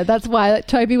 That's why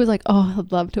Toby was like, oh,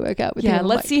 I'd love to work out with him. Yeah,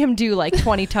 let's see him do like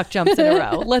 20 tuck jumps in a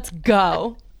row. Let's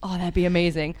go. Oh, that'd be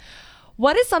amazing.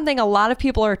 What is something a lot of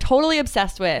people are totally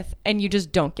obsessed with and you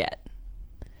just don't get?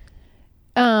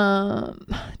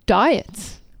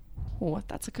 Diets. Oh,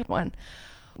 that's a good one.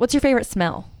 What's your favorite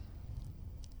smell?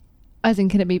 As in,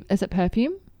 is it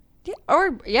perfume?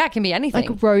 Yeah, it can be anything.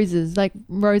 Like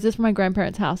roses from my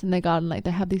grandparents' house in their garden. Like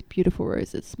they have these beautiful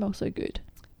roses. Smell so good.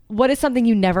 What is something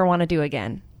you never want to do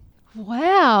again?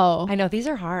 Wow. I know, these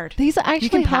are hard. These are actually you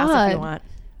can pass hard. if you want.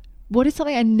 What is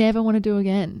something I never want to do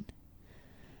again?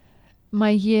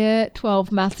 My year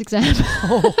 12 maths exam.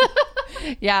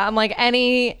 Yeah, I'm like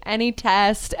any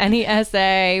test, any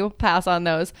essay, we'll pass on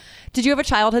those. Did you have a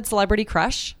childhood celebrity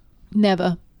crush?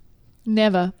 Never.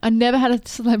 I never had a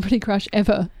celebrity crush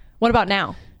ever. What about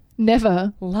now?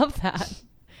 Never. Love that.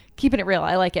 Keeping it real.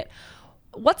 I like it.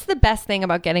 What's the best thing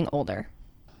about getting older?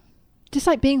 Just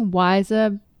like being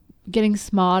wiser, getting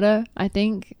smarter, I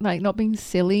think. Like not being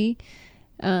silly,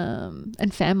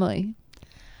 and family.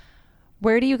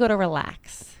 Where do you go to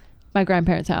relax? My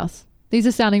grandparents' house. These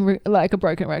are sounding like a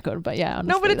broken record, but yeah,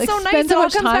 honestly. No, but it's like, so nice. It all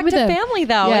comes back to family,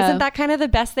 though. Yeah. Isn't that kind of the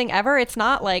best thing ever? It's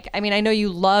not like, I mean, I know you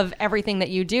love everything that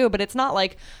you do, but it's not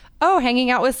like, oh, hanging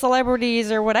out with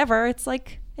celebrities or whatever. It's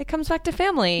like, it comes back to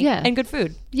family and good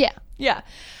food. Yeah. Yeah.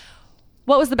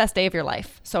 What was the best day of your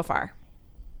life so far?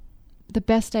 The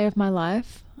best day of my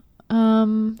life?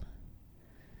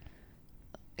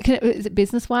 Is it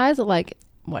business-wise or like?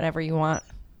 Whatever you want.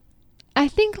 I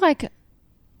think like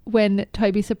when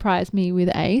Toby surprised me with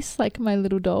Ace, like my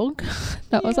little dog,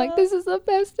 that was like, this is the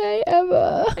best day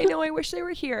ever. I know. I wish they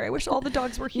were here. I wish all the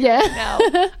dogs were here right now.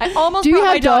 I almost Do you brought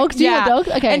have my dogs? dog. Do you have dogs?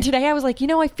 Okay. And today I was like,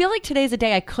 I feel like today's a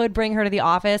day I could bring her to the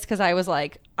office because I was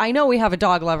like, I know we have a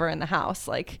dog lover in the house.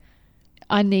 Like,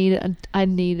 I need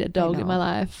a dog in my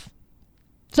life.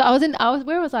 So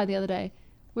where was I the other day?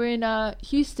 We're in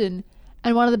Houston.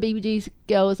 And one of the BBG's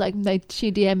girls, like,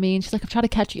 she DM'd me and she's like, I've tried to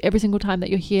catch you every single time that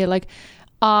you're here. Like,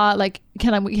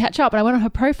 can we catch up? And I went on her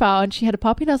profile and she had a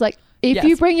puppy. And I was like, if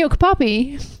you bring your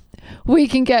puppy, we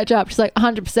can catch up. She's like,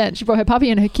 100%. She brought her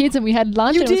puppy and her kids and we had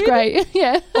lunch and it was great.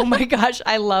 Yeah. Oh my gosh.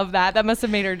 I love that. That must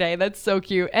have made her day. That's so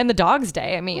cute. And the dog's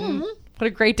day. I mean, what a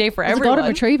great day for everyone. It's a golden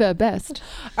retriever, best.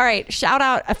 All right. Shout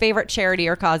out a favorite charity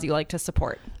or cause you like to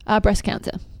support. Breast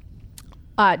cancer.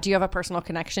 Do you have a personal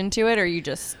connection to it or you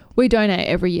just... We donate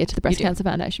every year to the Breast Cancer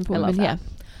Foundation for women. Yeah.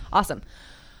 Awesome.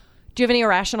 Do you have any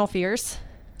irrational fears?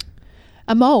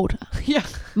 A mold. Yeah.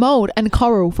 Mold and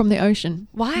coral from the ocean.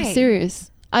 Why? I'm serious.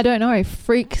 I don't know. It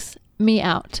freaks me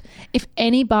out. If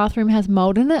any bathroom has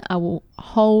mold in it, I will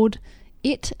hold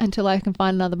it until I can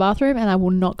find another bathroom and I will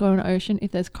not go in the ocean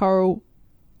if there's coral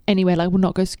anywhere. Like, I will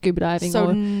not go scuba diving.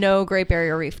 So no Great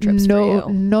Barrier Reef trips for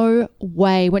you? No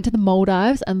way. Went to the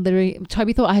Maldives and literally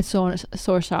Toby thought I saw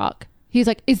a shark. He was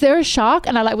like, is there a shark?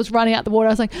 And I was running out the water.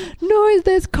 I was like, no,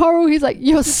 there's coral. He's like,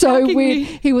 you're so weird. Me.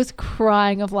 He was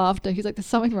crying of laughter. He's like, there's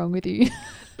something wrong with you.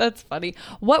 That's funny.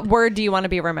 What word do you want to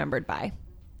be remembered by?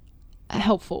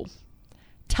 Helpful.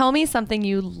 Tell me something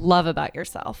you love about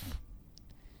yourself.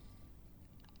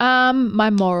 My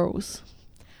morals.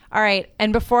 All right.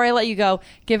 And before I let you go,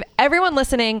 give everyone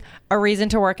listening a reason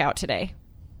to work out today.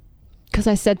 Because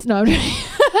I said no.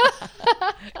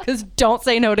 Because don't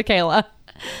say no to Kayla.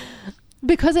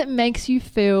 Because it makes you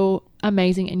feel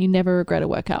amazing and you never regret a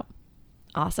workout.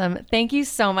 Awesome. Thank you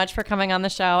so much for coming on the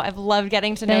show. I've loved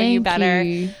getting to know you better.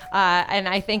 And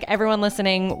I think everyone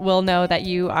listening will know that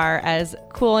you are as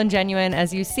cool and genuine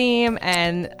as you seem.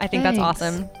 And I think that's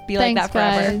awesome. Be like that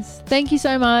forever. Guys. Thank you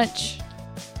so much.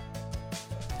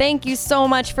 Thank you so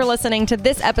much for listening to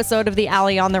this episode of the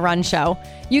Allie on the Run show.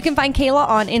 You can find Kayla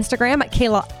on Instagram at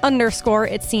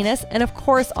Kayla_Itsines and of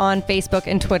course on Facebook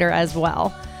and Twitter as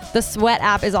well. The Sweat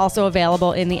app is also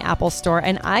available in the Apple Store,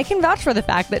 and I can vouch for the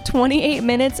fact that 28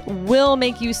 minutes will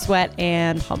make you sweat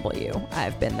and humble you.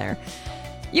 I've been there.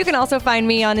 You can also find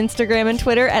me on Instagram and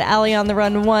Twitter at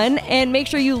AllieOnTheRun1, and make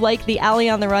sure you like the Allie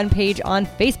on the Run page on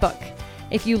Facebook.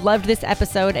 If you loved this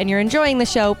episode and you're enjoying the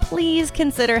show, please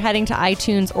consider heading to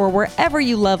iTunes or wherever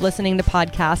you love listening to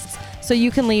podcasts so you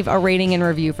can leave a rating and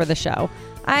review for the show.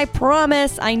 I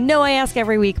promise, I know I ask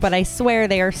every week, but I swear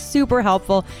they are super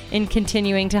helpful in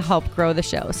continuing to help grow the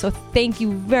show. So thank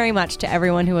you very much to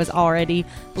everyone who has already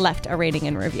left a rating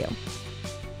and review.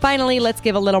 Finally, let's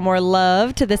give a little more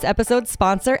love to this episode's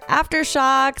sponsor,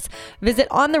 Aftershocks. Visit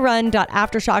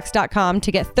ontherun.aftershocks.com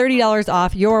to get $30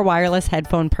 off your wireless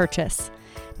headphone purchase.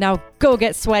 Now go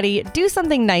get sweaty, do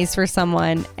something nice for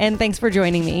someone, and thanks for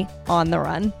joining me on the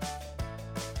run.